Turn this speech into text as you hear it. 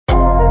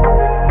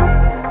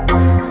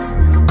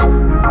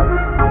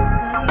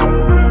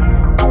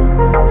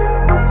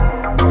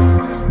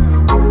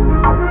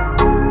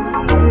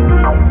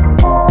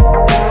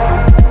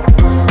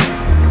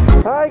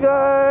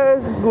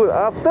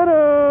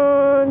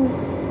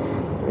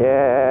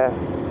Yeah.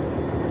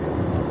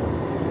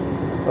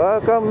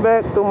 Welcome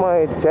back to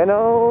my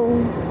channel.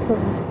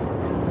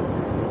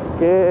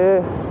 Okay.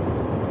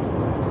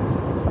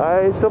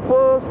 I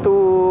supposed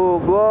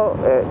to go out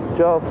at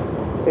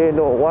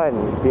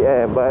 12:01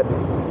 PM, but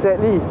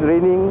sadly it's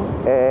raining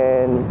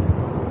and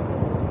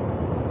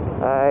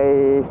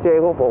I stay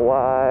home for a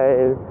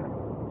while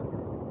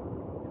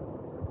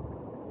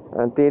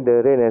until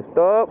the rain has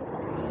stopped.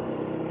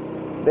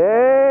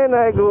 Then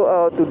I go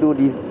out to do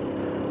this,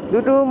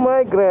 to do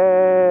my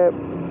Grab.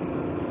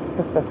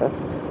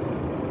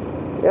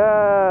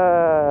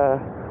 Yeah.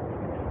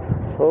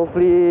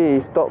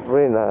 Hopefully it stop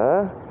rain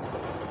lah.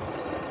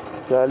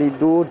 Sekali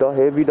do dah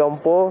heavy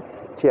downpour,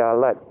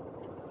 cialat.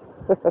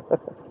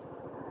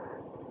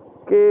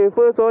 Okay,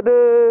 first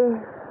order,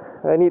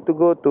 I need to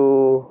go to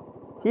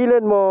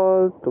Highland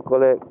Mall to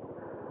collect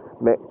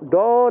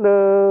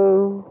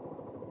McDonald.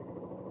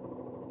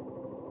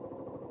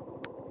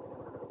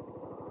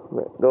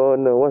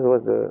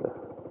 What's the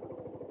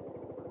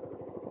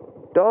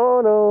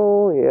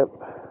McDonald? Yep.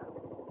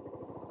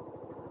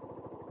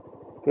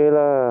 Okay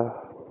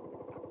lah.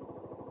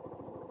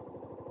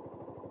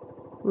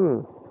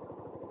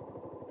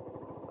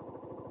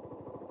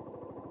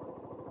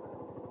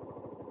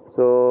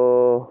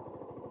 So,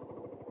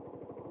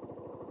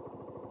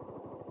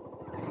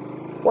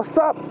 what's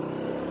up?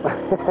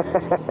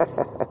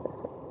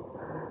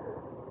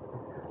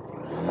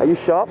 Are you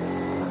shocked?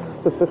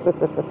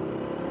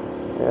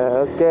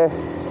 Yeah, okay.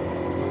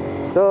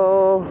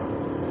 So,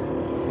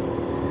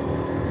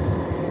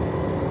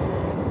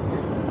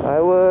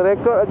 I will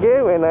record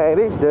again when I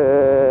reach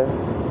the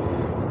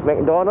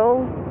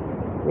McDonald.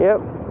 Yep.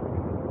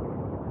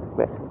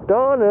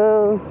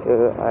 McDonald,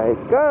 here I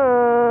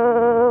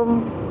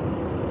come.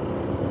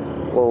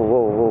 Whoa.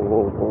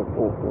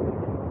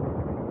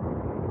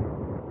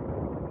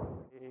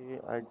 Okay,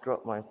 I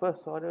dropped my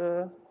first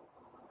order.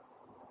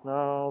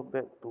 Now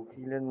back to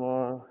Highland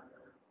Mall,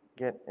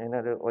 get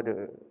another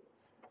order.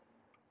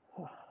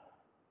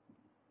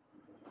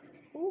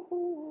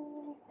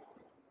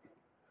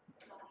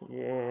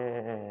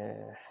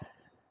 Yeah.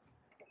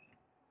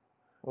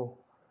 Oh.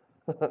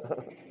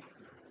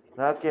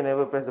 Okay,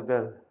 never press the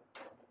bell.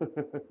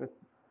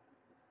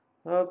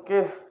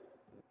 Okay.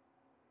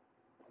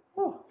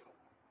 Oh.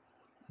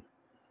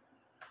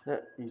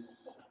 That is.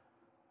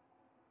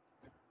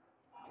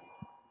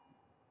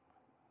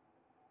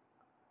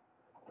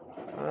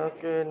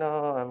 Okay,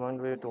 now I'm on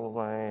the way to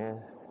my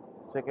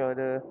second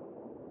order.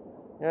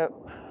 Yep.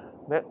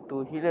 Back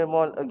to Highland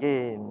Mall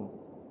again.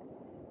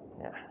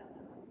 Yeah.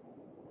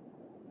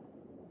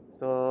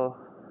 So,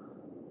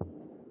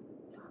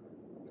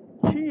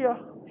 chia,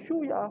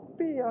 shuya,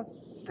 pia,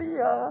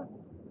 sia.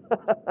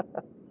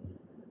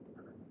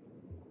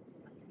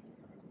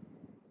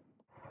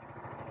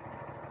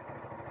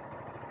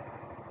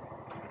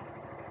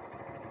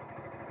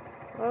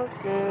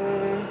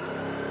 Okay.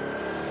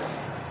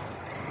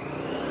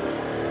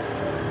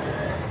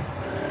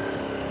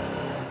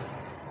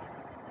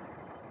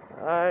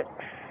 Alright.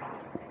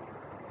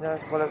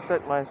 Just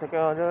collected my second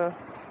order.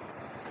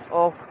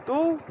 Off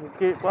to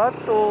Bukit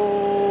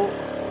Batok.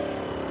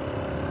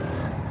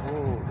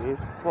 Oh,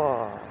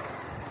 Vespa.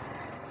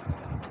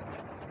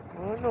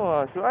 Oh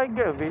no, should I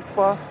get a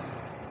Vespa?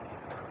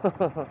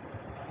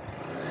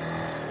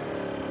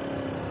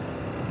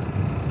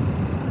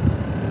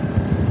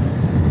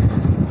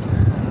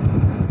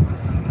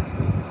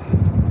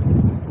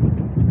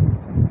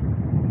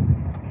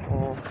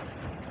 Oh,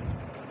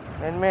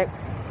 and Max.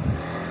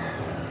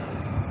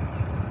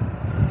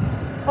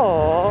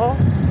 Oh,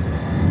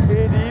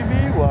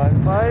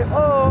 cbf190x.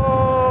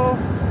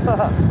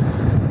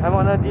 I'm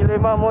on a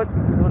dilemma mode.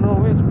 Don't know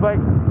which bike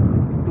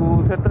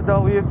to settle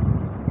down with.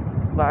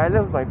 But I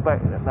love my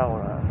bike now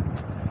lah.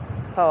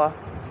 How ah?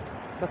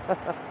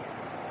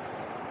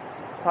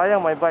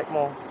 Sayang my bike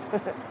more.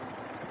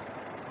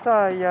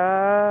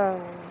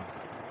 Sayang.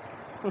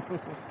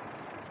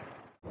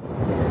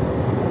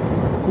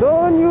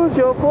 Don't use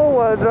your phone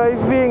while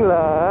driving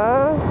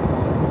lah.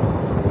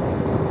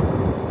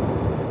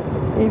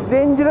 It's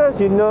dangerous,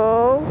 you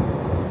know.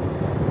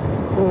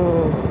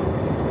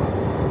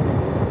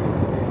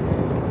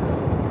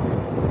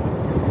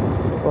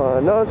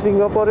 Now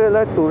Singaporeans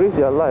like to risk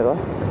their life.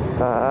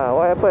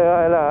 What happened?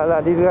 Why?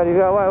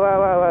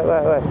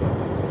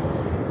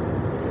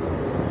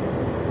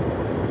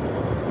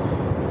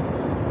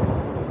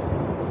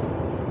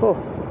 Oh.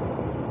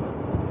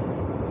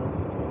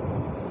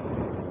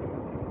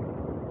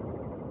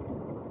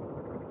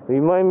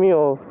 Remind me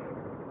of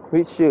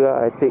which year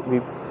I take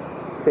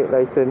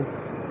license.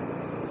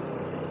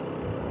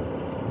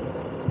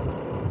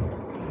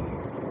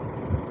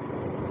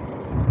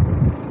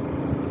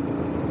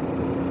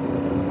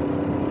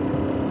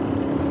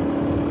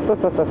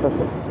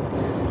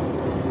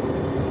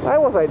 I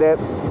was like that.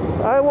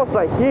 I was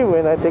like him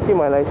when I taking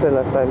my license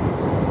last time.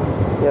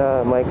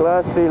 Yeah, my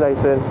class 3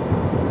 license.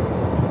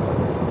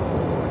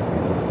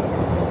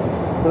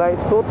 Like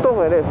sotong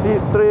like that, see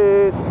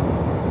straight.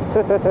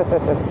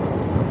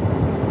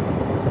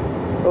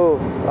 Oh,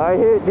 I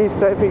hate this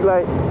traffic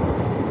light.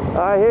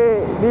 I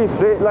hate this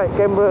red light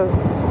camera.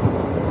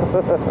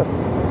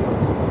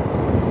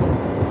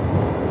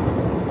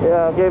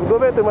 Yeah, okay, go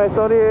back to my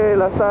story.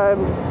 Last time,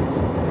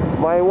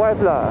 my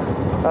wife lah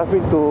asked me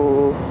to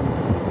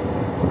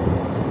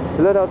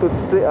learn how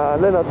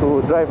to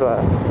drive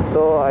lah.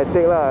 So I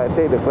take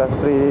the class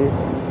 3.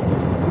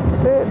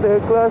 Take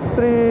the class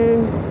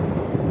 3.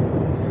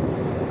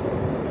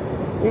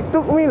 It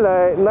took me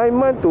like 9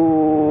 months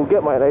to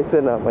get my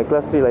license lah, my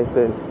class 3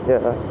 license.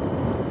 Yeah,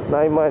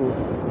 9 months.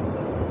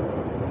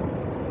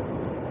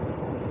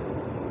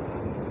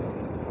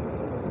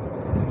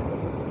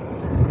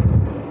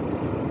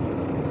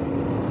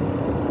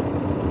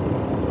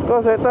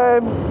 Because that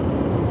time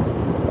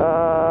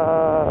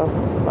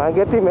I'm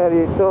getting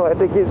married, so I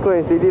take it slow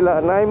and steady lah.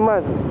 9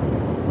 months,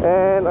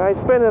 and I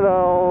spent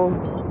around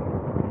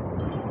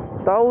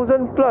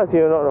 1,000 plus,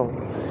 if I'm not wrong.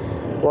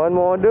 One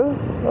model,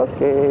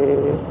 okay,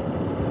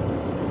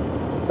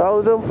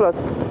 1,000 plus,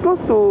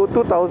 close to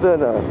 2,000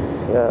 lah.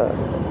 Yeah.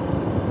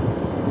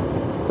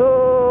 So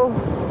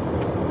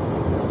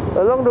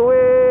along the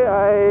way,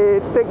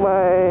 I take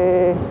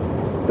my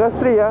class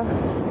 3 ah.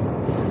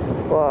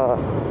 Wah,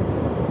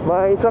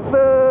 my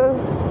instructor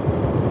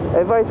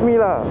advised me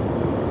lah.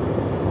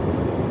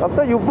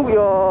 After you book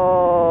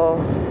your,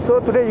 so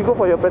today you go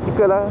for your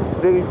practical lah.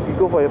 Today you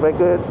go for your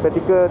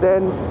practical.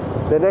 Then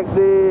the next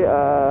day,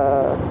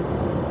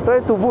 try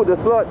to book the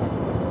slot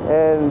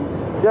and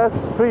just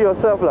free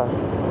yourself lah.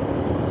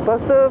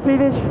 Faster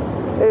finish,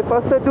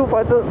 faster do,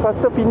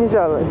 faster finish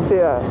lah. He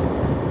say lah.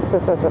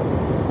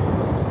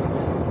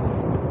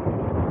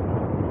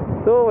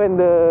 So when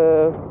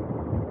the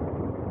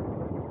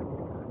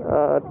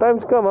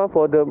times come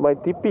for my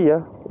TP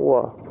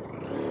wah,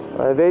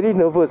 I very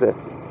nervous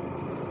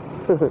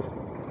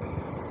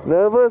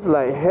nervous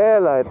like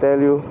hell I tell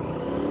you.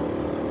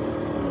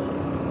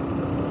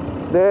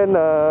 Then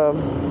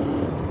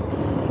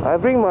I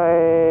bring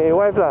my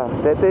wife lah,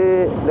 that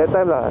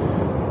time lah.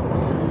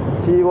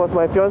 She was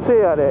my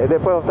fiancée at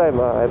that point of time.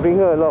 I bring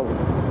her along.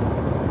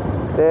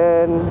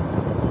 Then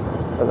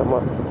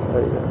alamak,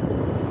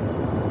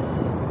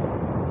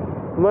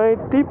 my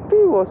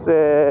TP was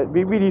at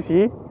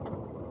BBDC.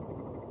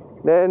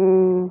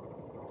 Then,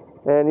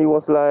 and it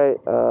was like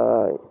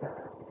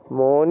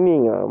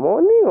morning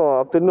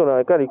or afternoon,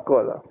 I can't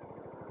recall lah.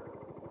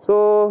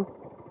 So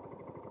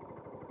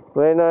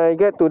when I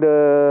get to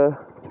the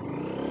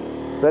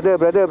brother,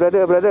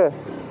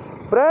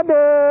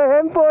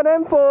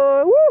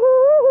 handphone,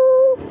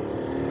 woohoo,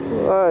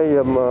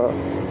 ayyamak,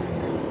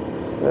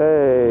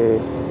 hey,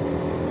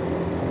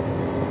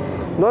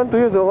 don't want to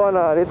use the horn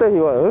lah. Later he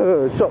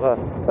was shocked lah.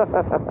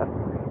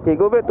 Okay,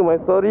 go back to my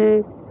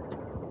story.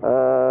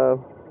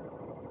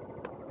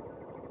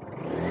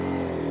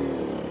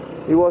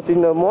 It was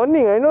in the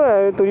morning. I know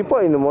I have to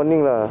report in the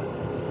morning lah.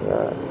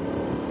 Yeah.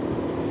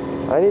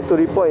 I need to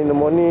report in the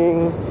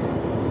morning.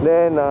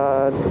 Then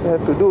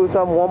have to do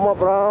some warm up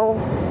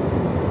round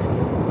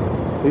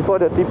before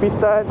the TP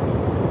start.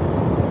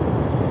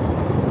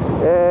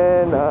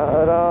 And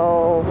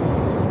around,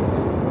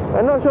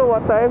 I'm not sure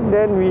what time.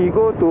 Then we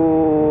go to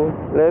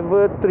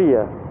level 3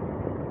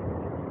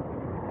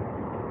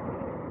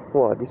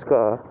 Wah, this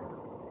car.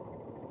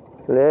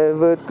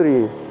 Level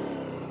 3.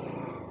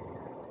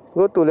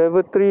 Go to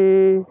level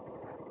 3.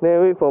 Then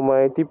wait for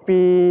my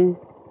TP.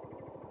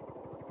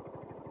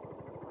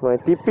 My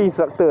TP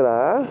instructor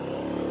lah.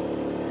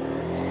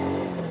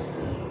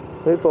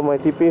 Wait for my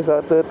TP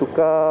instructor to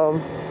come.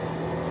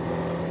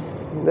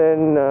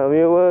 Then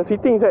we were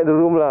sitting inside the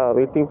room lah,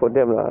 waiting for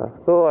them lah.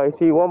 So I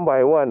see one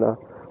by one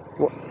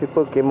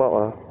people came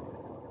out .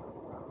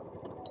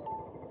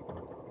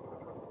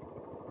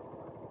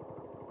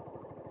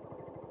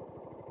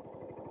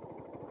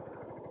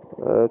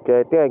 Okay,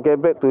 I think I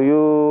get back to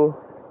you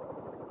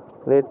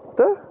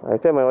later. I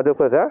send my order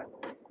first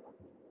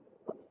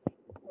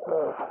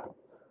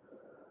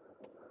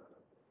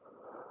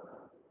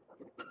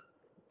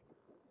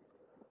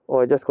Oh,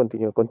 I just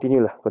continue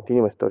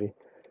my story.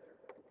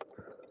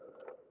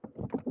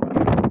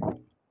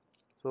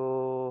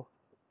 So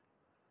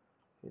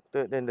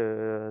then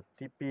the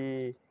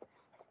TP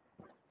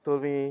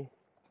told me,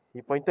 he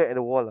pointed at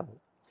the wall lah.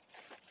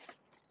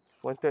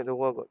 Pointed at the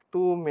wall, got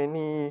too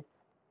many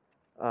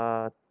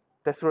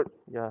test road.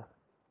 Yeah,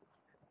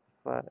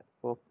 5,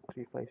 4,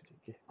 3, 5, 6.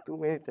 Okay, too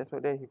many test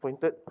road. Then he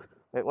pointed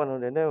at one of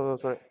them. Then I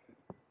was like,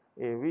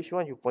 hey, which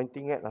one you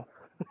pointing at lah?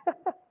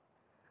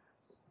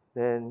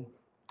 Then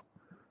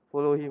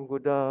follow him, go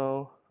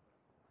down.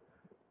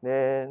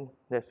 Then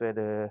that's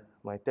where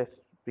my test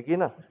begin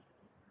lah.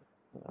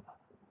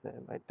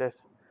 Then my test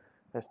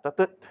has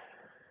started.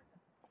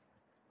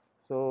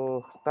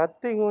 So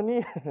starting only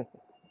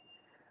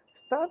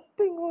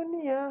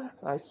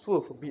I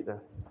swerve a bit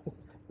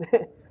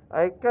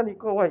I can't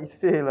recall what he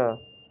say lah.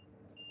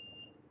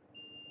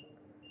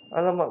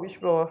 Alamak, which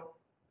floor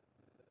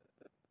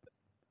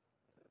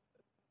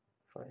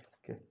 5.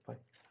 Okay, 5.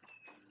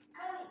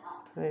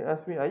 Then he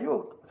asked me, are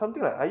you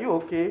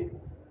okay?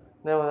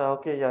 Then I was like,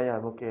 okay, yeah,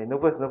 I'm okay.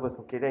 Nervous.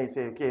 Okay, then he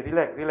say, okay,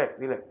 relax.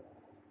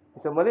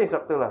 It's a Malay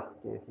instructor lah.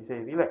 Okay, he say,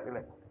 relax.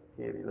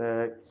 Okay,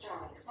 relax.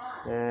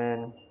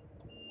 And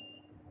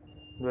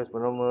do as per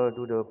normal,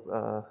 do the,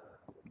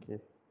 okay,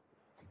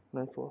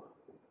 9-4.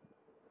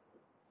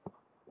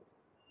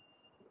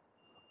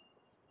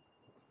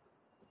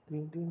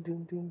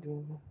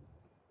 Ding.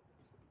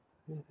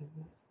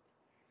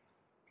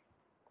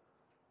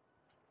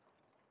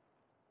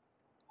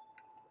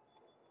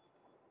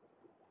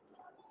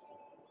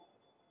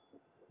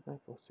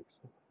 946.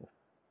 Yeah.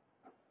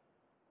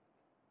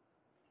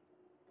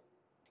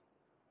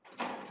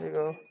 There you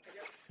go.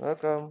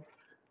 Welcome.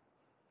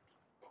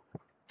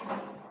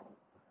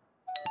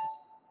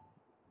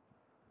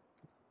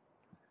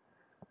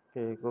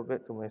 Okay, go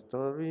back to my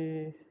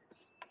story.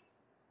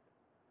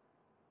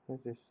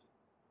 What's this?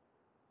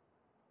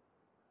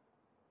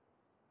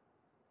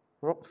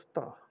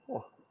 Rockstar.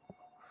 Oh,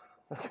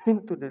 I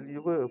went to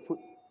deliver a food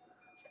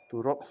to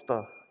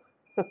Rockstar.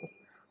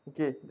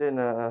 Okay, then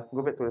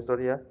go back to the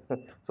story.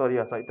 Sorry,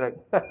 sidetrack.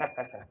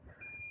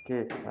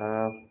 Okay,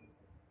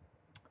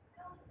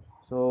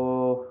 so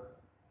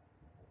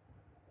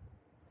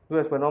do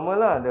as per normal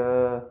lah.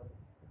 The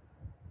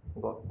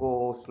got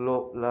go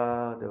slope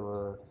lah,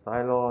 the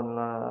Cylon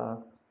lah,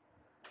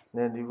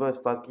 then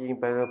reverse parking,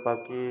 parallel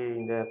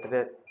parking. Then after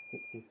that,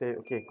 he said,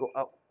 okay, go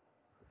out.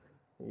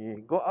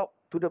 Go out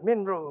to the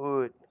main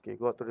road. Okay,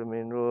 go out to the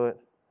main road.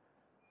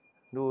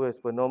 Do as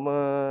per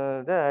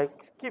normal. Then I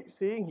keep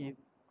seeing he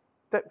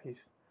tap his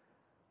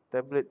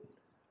tablet.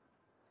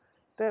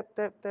 Tap.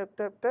 I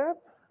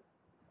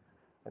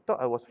thought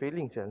I was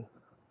failing, Chal.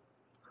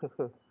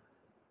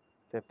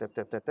 Tap.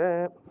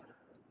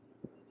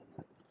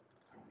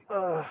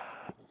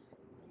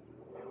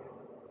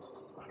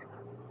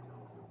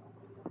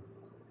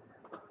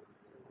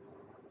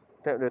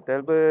 Tap the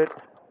tablet.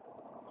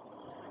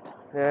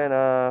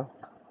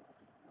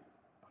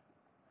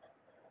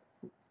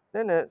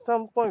 Then at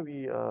some point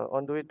we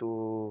on the way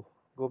to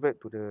go back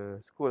to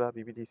the school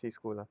BBDC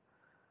school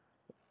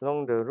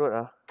along the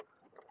road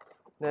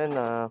Then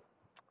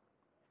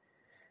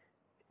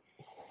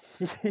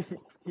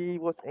he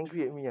was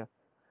angry at me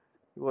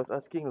He was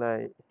asking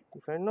like,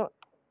 if I'm not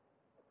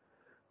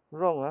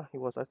wrong he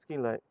was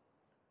asking like,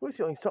 who's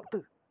your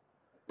instructor?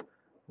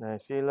 And I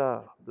say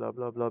lah, blah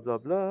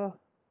blah.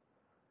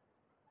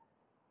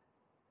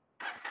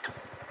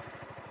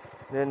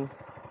 Then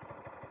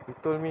he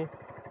told me,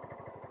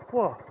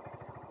 wow,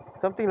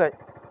 something like,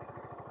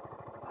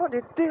 how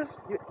they teach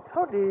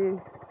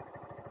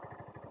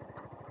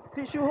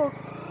you how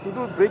to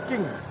do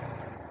braking.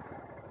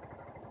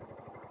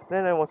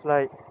 Then I was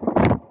like,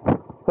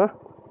 huh?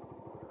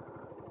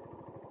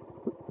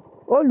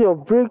 All your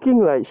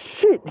braking like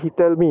shit, he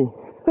tell me.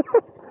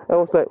 I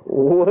was like,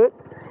 what?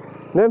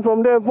 Then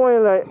from that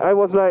point, like, I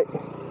was like,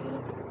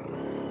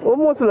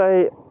 almost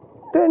like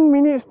 10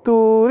 minutes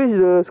to reach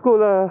the school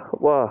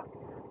Wow,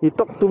 he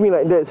talked to me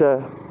like that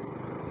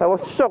I was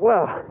shocked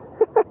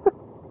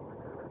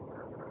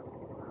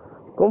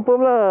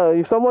Confirm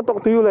if someone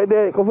talk to you like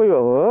that, confirm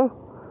you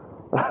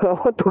I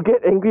want to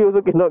get angry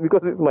also cannot,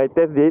 because it's my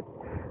test date.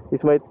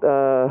 It's my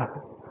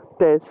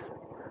test.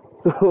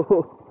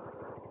 So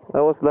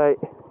I was like,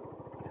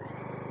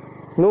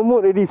 no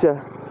mood already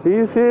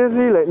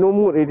seriously, like no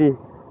mood already.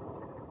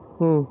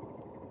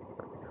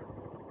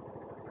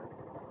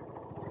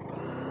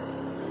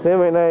 Then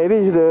when I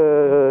reach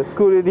the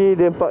school already,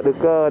 then park the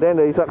car, then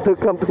the instructor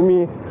come to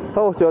me,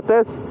 how was your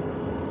test?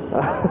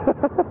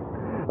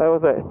 I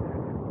was like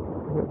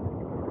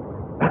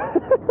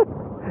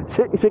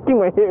shaking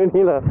my head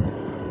only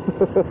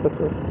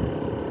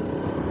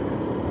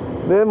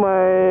Then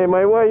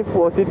my wife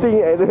was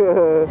sitting at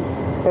the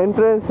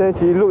entrance, and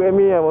she looked at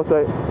me. I was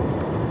like,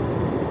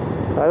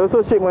 I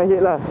also shake my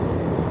head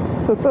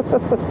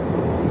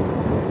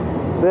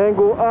Then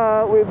go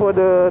up, wait for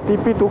the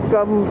TP to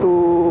come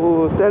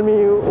to tell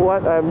me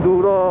what I'm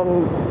do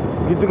wrong,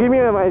 to give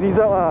me my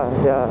result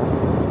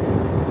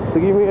to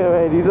give me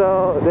my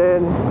result.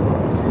 Then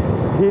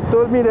he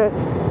told me that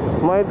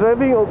my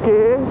driving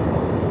okay,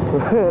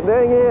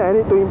 then again I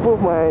need to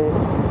improve my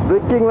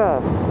braking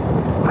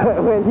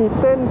When he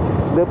turned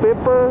the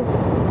paper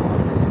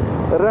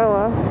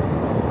around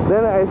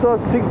then I saw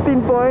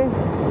 16 points.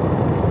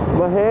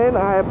 My hand,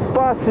 I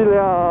passed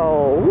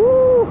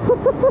Woo!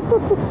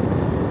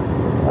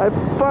 I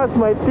passed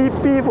my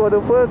TP for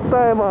the first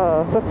time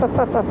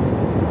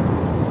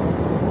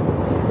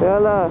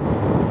Yeah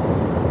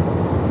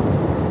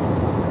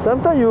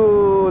Sometimes you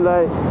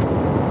like,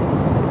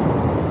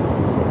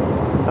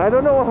 I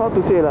don't know how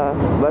to say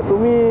but to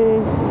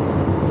me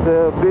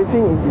the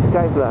blessing in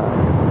disguise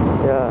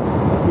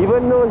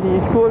Even though he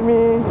scolded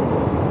me,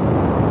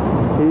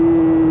 he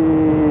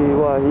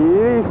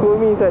really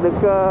scolded me inside the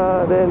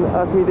car, then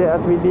ask me that,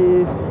 ask me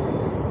this.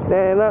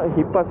 Then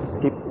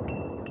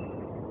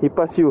he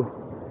passed you.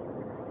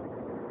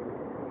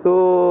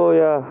 So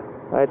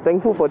I'm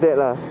thankful for that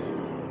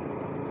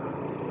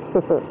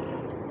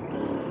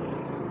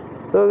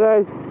So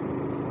guys,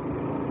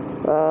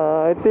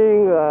 I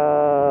think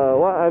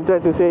what I'm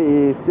trying to say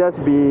is just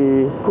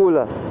be cool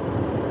lah.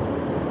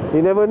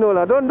 You never know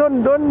lah.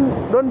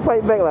 Don't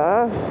fight back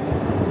lah.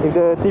 If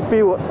the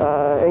TP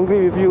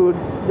angry with you,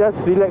 just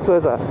relax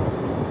first lah.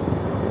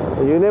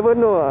 You never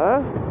know lah.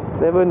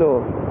 Never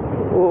know.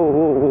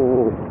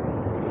 Oh.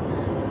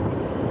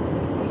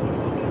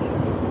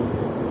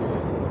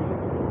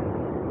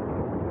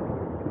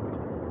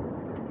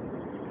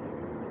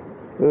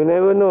 You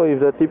never know if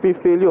the TP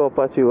fail you or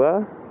pass you,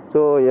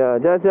 So yeah,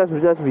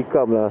 just be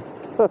calm lah.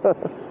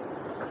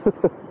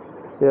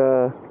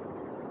 Yeah.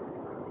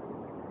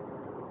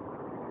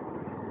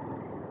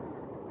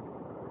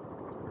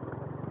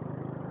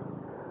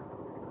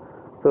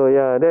 So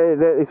yeah,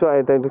 that is what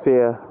I'm trying to say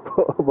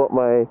about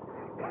my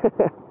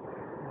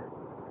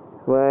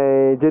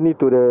my journey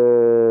to the,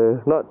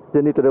 not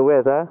journey to the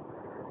west,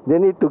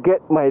 journey to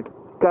get my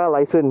car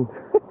license.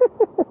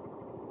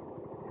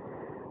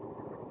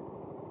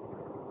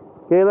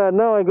 Okay lah,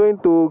 now I'm going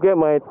to get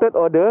my third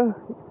order.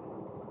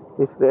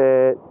 It's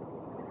at,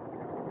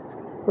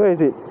 where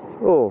is it?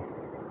 Oh,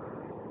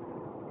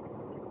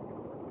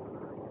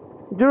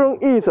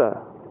 Jurong East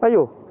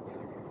Ayo.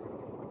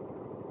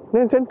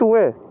 Then send to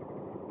where?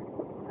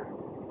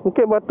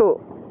 Bukit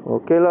Batok.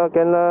 Okay lah,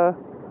 can lah.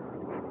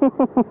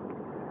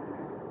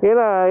 Okay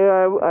lah,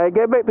 I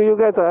get back to you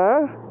guys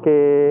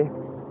Okay.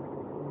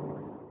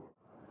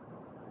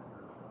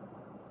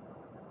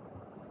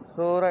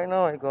 So right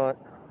now I got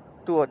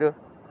 2 order.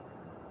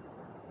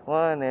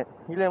 One at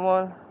Hill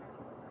Mall,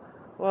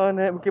 one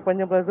at Bukit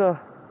Panjang Plaza.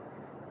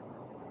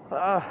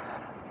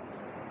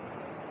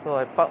 So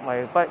I park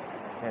my bike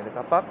at the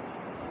car park.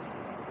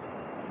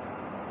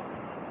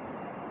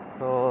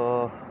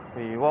 So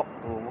we walk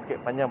to Bukit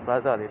Panjang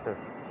Plaza later.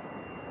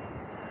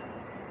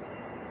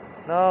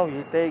 Now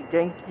we take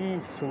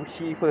Genki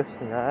Sushi first,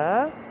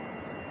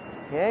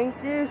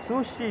 Genki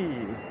Sushi.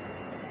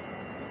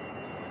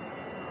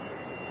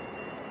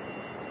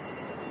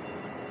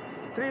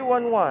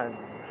 $311.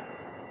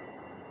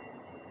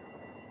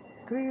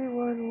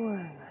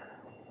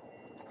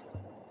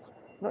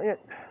 Not yet.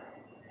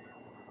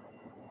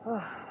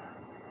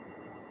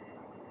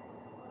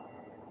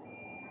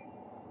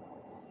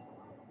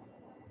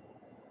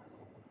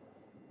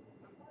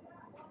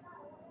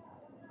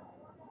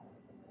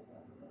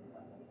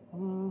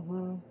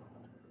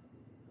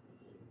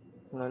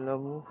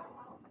 Lalu.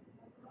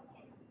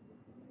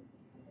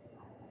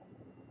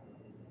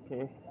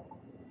 Okay.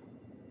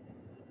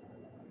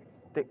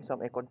 Take some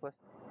aircon first.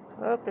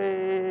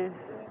 Okay.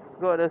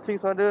 Got the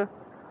 6 order.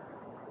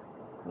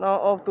 Now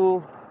off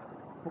to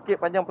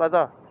Bukit Panjang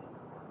Plaza.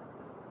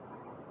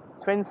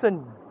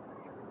 Swensen.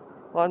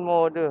 One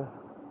more order.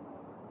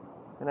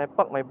 And I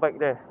park my bike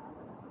there.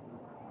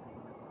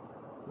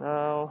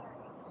 Now.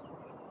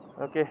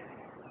 Okay.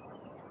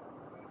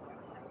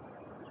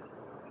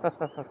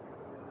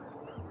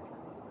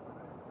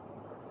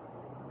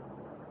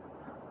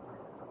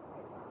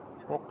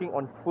 Walking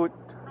on foot.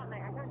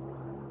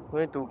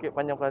 Going to Bukit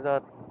Panjang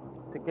Plaza.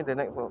 Taking the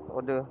next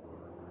order.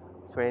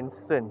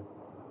 Swensen.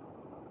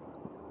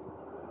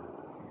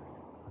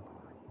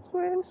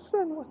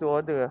 What's the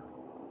order?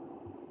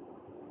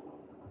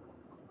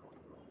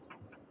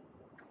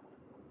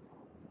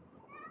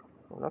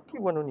 Lucky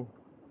one only.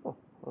 Oh,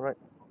 alright.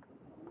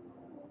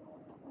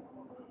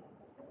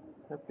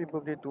 Happy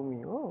birthday to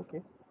me. Oh,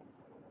 okay.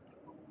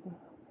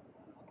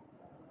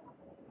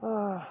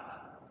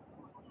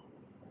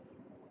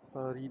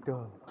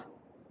 Farida.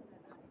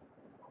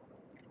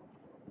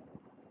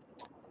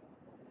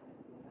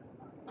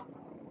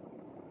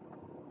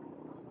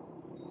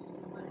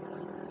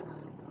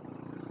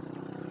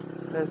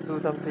 Let's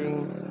do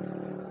something.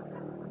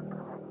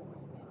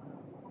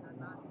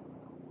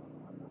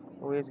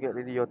 Always get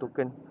ready your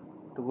token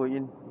to go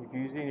in. If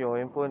you're using your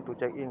handphone to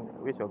check in,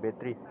 waste your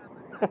battery.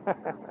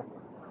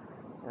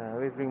 I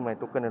always bring my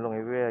token along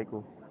everywhere I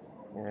go.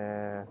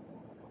 Yeah.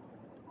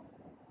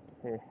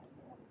 Okay.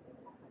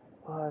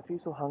 I feel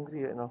so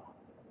hungry right now.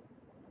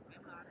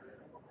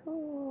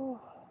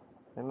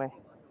 Never mind.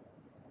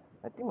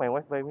 I think my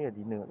wife buy me a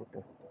dinner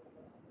later.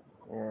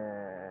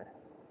 Yeah.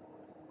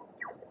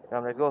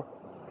 Come, let's go.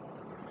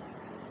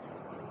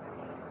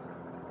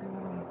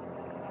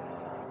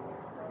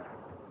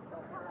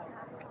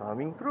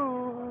 Coming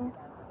through.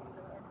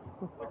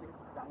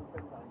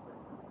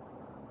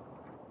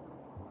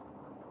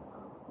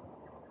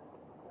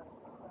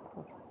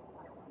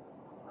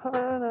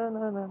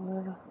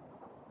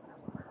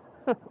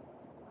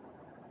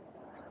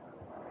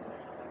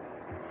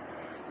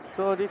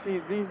 So this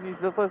is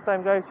the first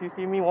time, guys, you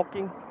see me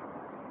walking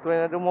to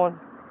another mall.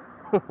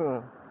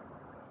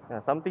 Yeah,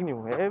 something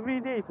new.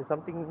 Every day is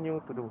something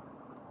new to do.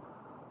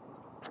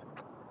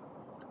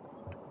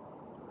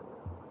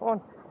 Come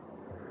on.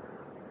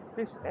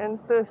 Please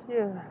enter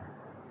here.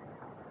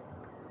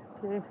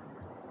 Okay.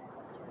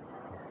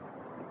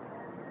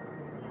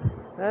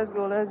 Let's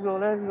go.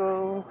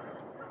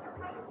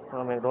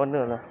 Oh,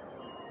 McDonald's lah.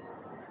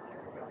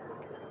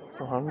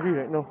 So hungry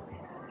right now.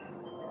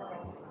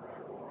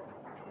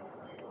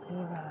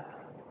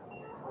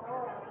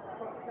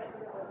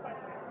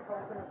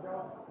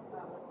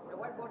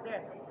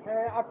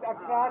 I've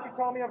tried. He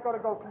told me I've got to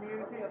go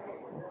community.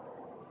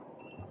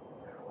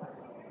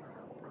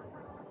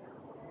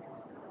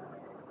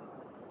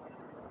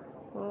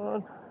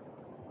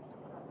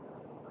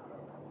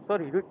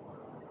 Sorry, dude.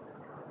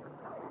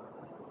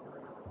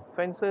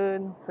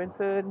 Swenson,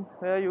 Swenson,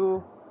 where are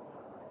you?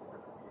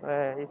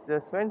 Where is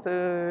the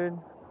Swenson?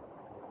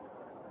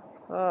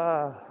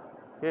 Ah,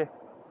 okay.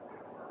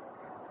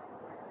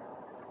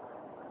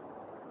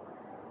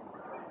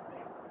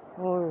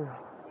 Oh,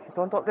 it's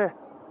on top there.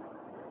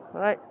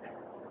 Alright.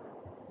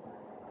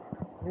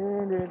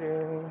 Ding, ding,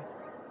 ding.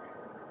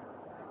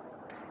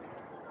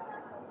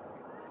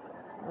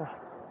 Ah,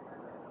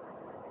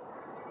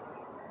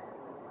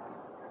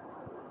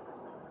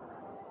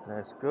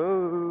 let's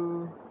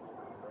go.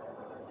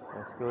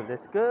 Let's go,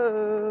 let's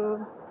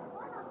go.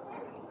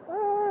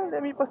 Ah,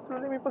 let me pass through,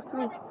 let me pass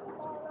through.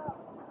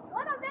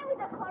 One of them is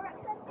a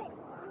correction tape.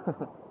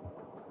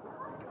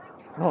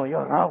 No,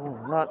 you're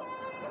wrong.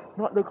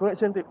 Not the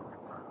correction tape.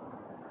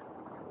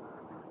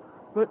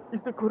 But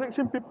it's the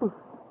correction paper.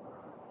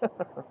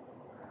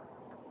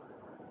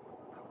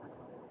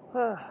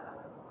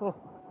 Oh,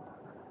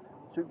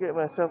 should get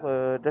myself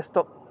a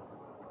desktop.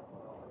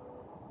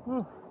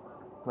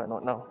 But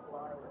not now.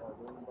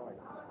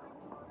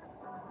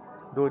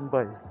 Don't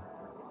buy.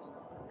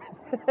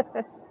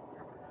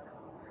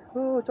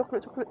 Oh,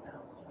 chocolate, chocolate.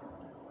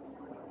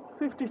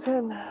 50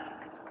 cents.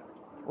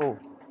 Oh.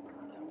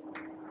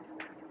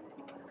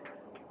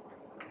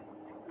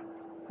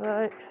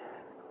 Right.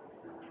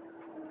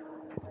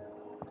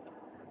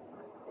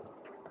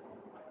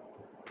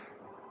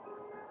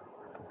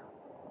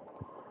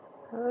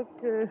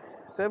 Okay.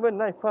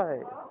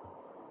 795.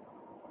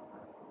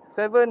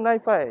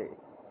 795.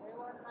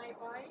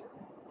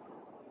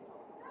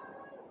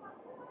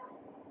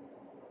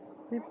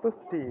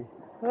 350.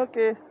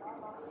 Okay.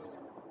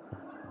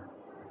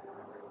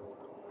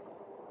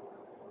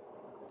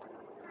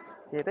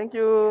 Okay, thank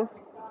you.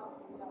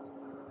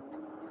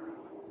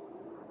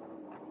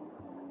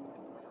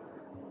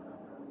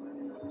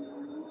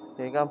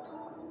 Okay, come.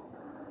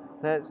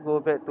 Let's go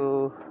back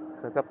to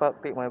the car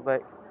park, take my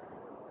bike,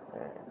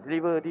 and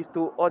deliver these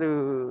two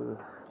orders.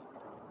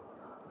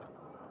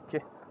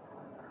 Okay.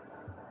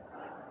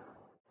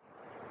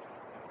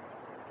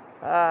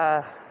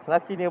 Ah,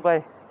 lucky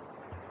nearby.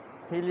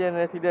 Hillian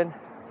resident.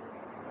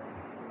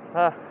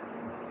 Ah.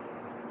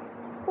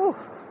 Oh,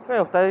 kind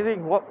of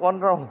tiring. Walk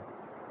one round.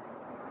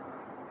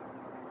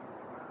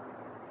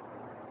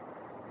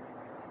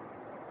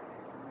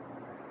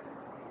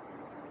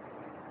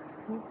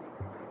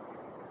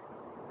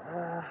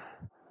 Ah.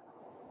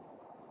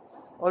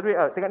 All the way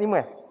out. Tingkat 5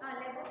 eh? Level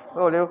 4.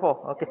 Oh, level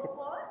 4. Okay. Level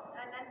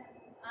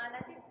 4,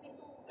 nanti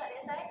pintu buka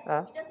that side,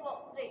 Ah. you just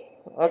walk straight.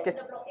 Okay.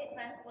 Then to the block 8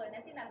 transfer.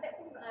 Nanti nak back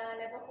pun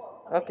level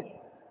 4. Okay.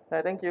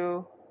 Right, thank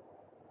you.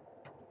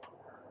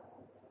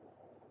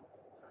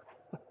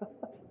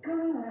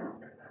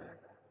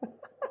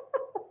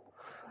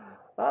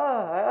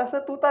 I asked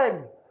her 2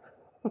 times.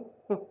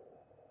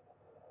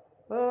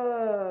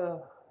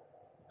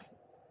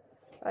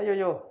 Ayo,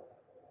 yo.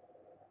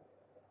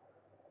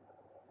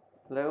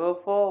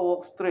 Level 4,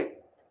 walk straight.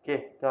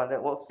 Okay, come on,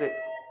 let's walk straight.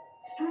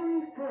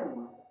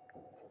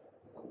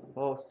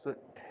 Walk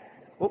straight.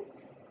 Oop.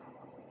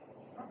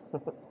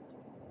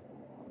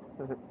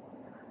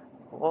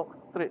 Walk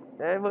straight.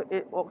 Level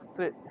 8, walk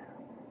straight.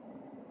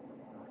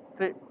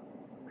 Straight.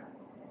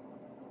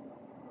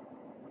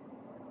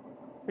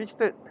 Which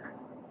straight?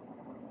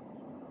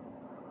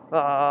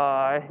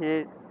 I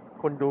hate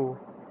condo.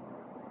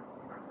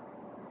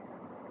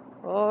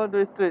 All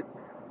the way straight.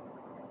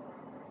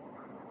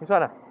 This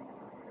one ah?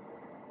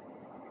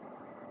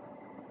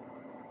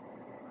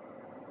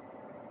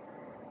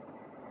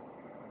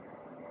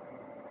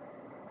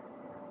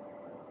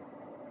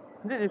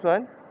 Is it this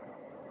one?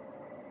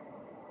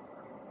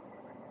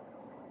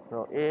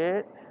 Block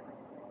 8.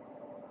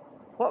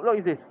 What block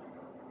is this?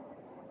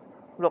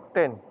 Block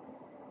 10.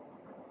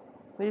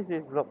 This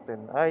is block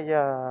 10.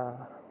 Ayah.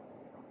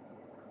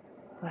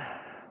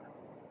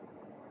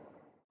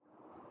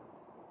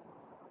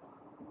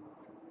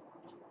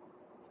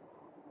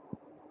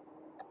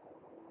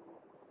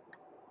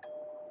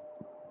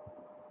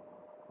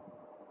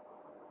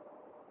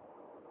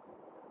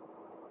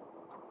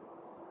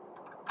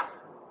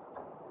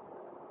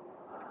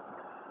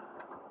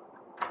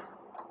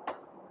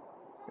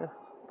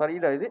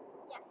 Farida, is it?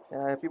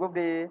 Yeah. Happy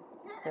birthday.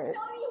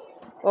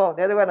 Oh,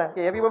 the other one.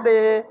 Okay, happy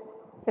birthday.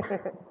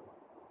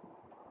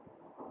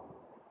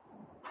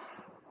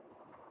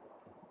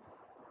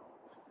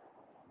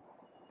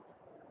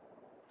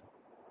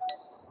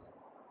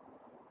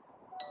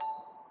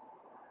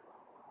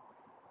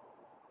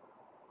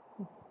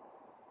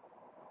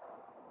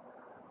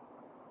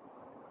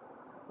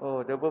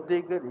 Oh, the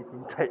birthday girl is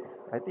inside.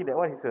 I think that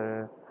one is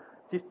a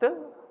sister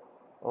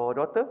or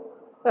daughter.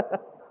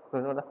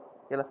 No lah.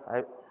 Okay lah.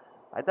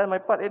 I done my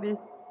part already.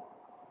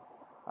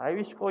 I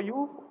wish for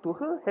you to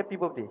her happy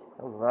birthday.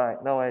 Alright,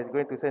 now I'm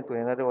going to send to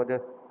another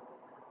order.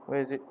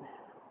 Where is it?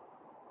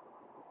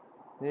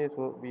 This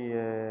would be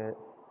at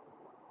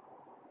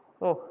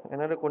Oh,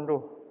 another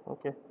condo.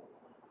 Okay.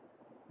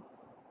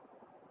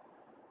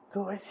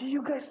 So I see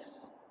you guys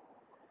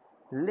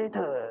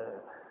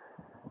later.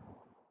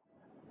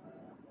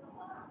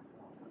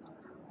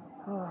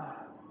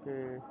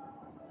 Okay.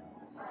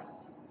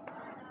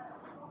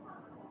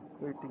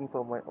 Waiting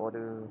for my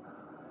order.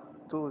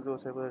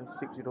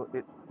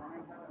 207608.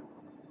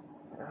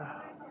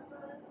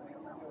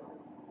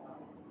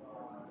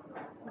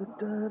 Da,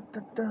 da,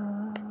 da, da.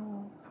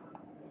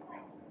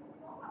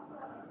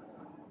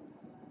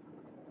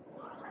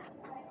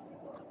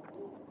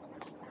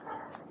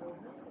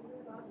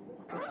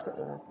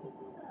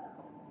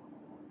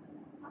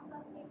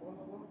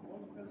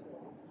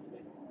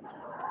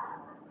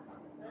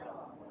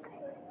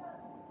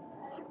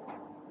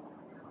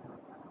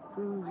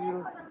 Two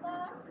zero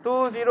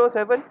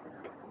 207.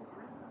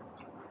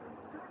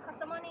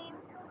 Customer name.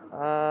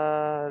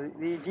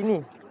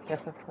 Regini.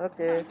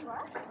 Okay.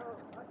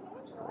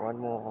 One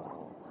more.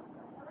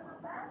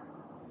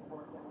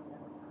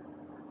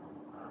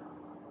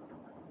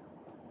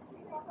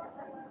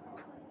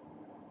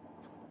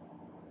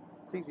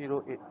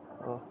 608.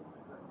 Oh.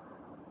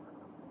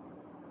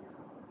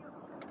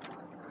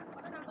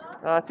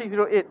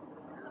 608.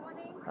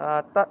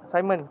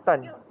 Simon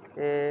Tan.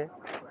 Okay.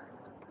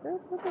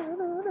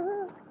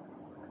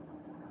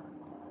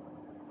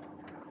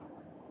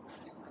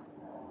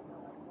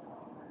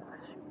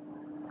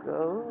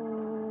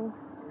 Go.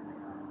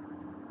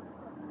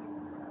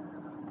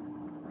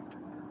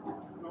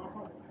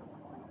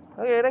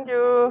 Okay, thank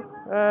you.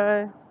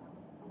 Bye.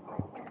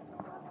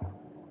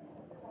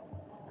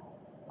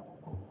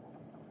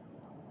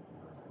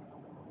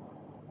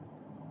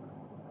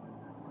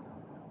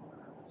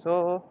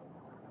 So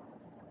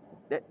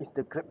that is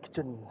the Grab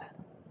kitchen.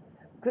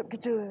 Grab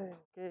kitchen.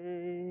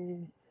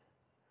 Okay.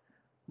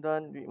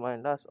 Done with my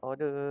last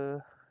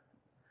order.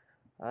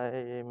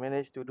 I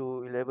managed to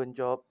do 11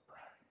 job.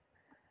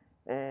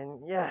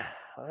 And yeah,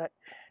 alright.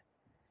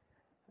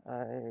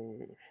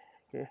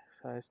 Okay.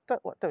 So I start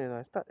what time?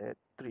 I start at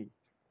 3.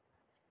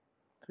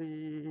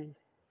 3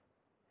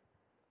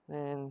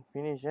 and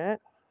finish at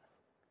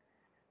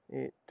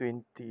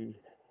 8:20.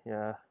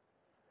 Yeah.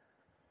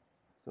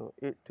 So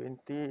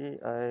 8:20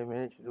 I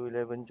managed to do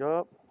 11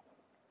 job.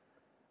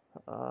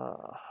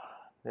 Uh,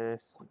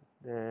 there's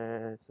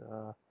there's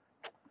uh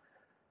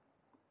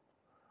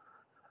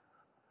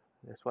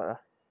there's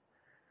what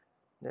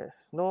there's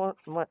not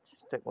much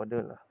stack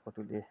order lah for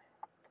today.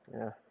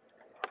 Yeah.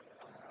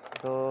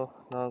 So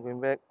now going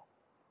back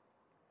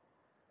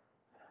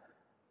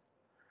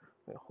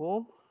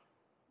home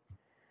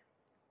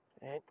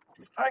and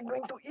I'm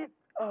going to eat.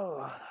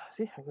 Oh,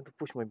 see, I'm going to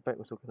push my bike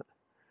also cannot.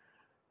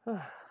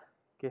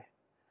 Okay.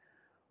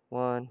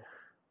 One.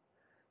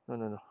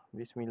 No.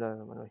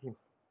 Bismillahirrahmanirrahim.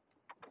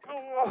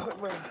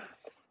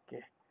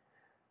 Okay.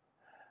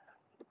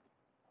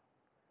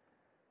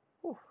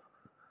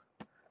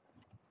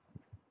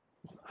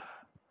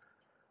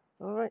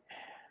 Alright.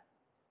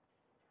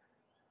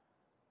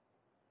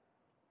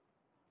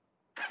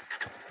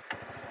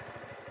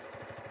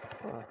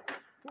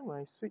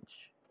 My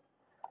switch.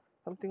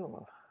 Something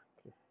wrong.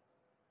 Okay.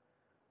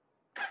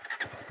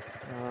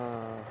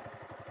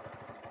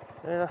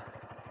 Yeah.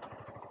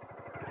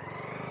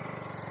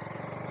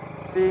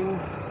 Think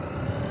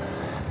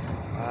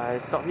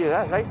I stop here,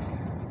 guys.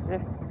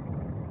 Okay.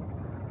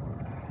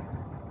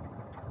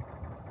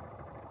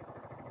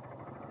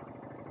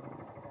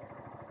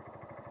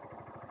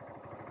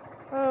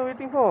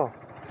 Waiting for.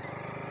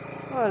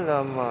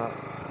 Alamak.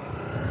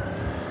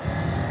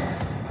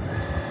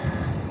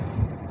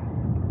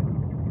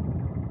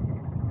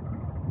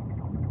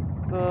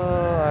 So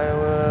I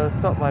will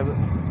stop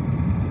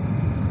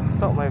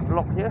my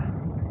vlog here.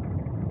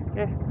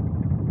 Okay.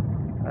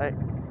 Right.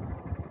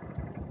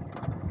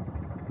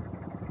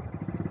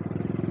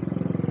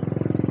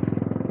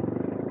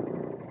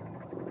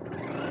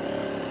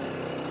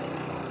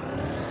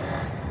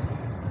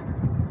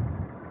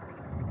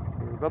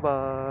 Bye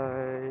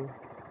bye.